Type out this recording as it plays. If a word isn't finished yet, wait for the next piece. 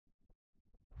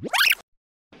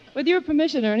With your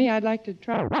permission, Ernie, I'd like to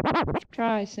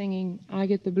try singing I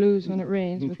Get the Blues When It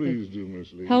Rains with Please do,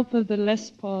 Miss Lee. help of the Les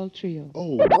Paul Trio.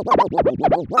 Oh,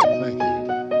 thank you.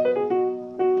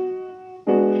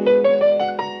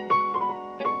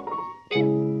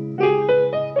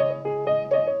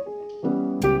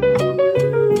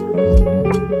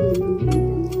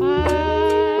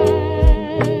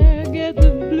 I get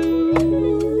the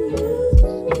blues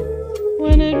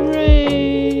when it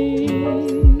rains.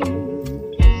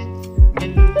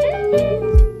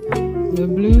 The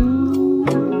blues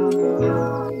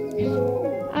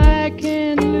I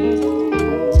can't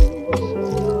lose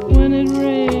when it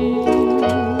rains.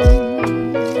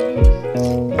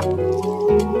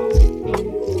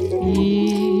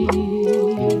 Each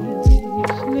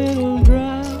little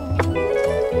drop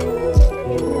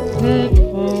that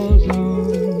falls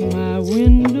on my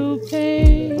window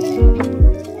pane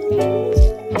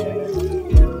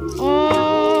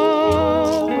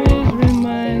always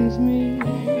reminds me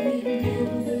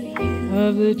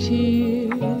of the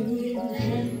tears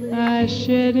I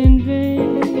shed in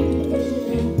vain.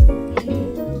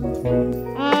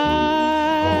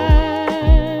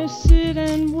 I sit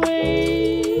and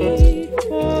wait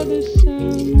for the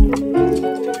sun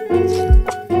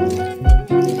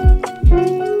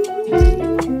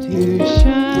to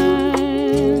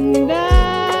shine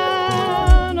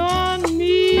down on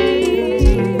me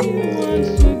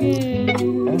once again.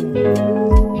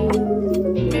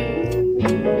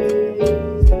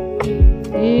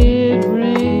 It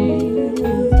rained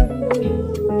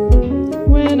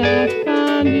when I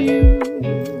found you.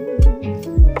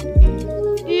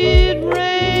 It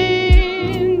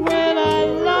rained when I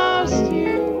lost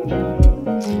you.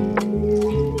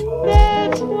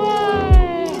 That's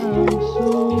why I'm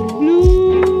so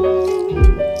blue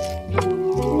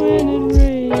when it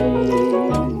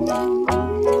rains.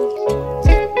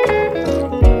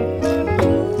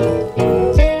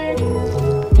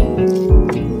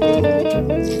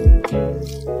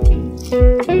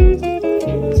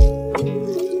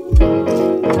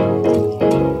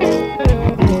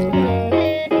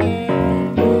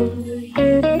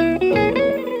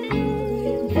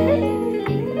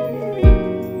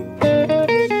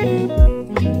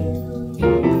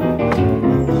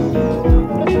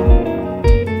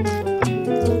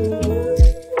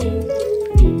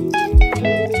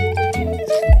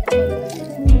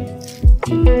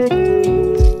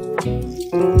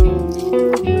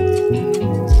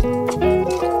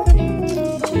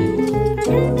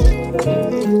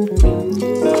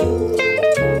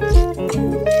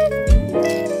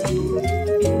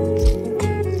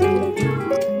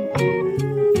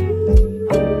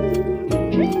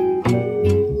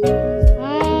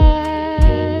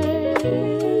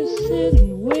 Sit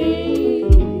and wait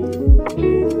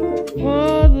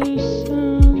for the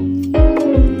sun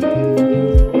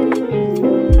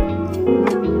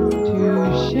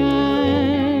to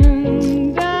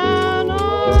shine down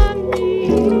on me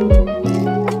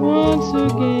once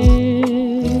again.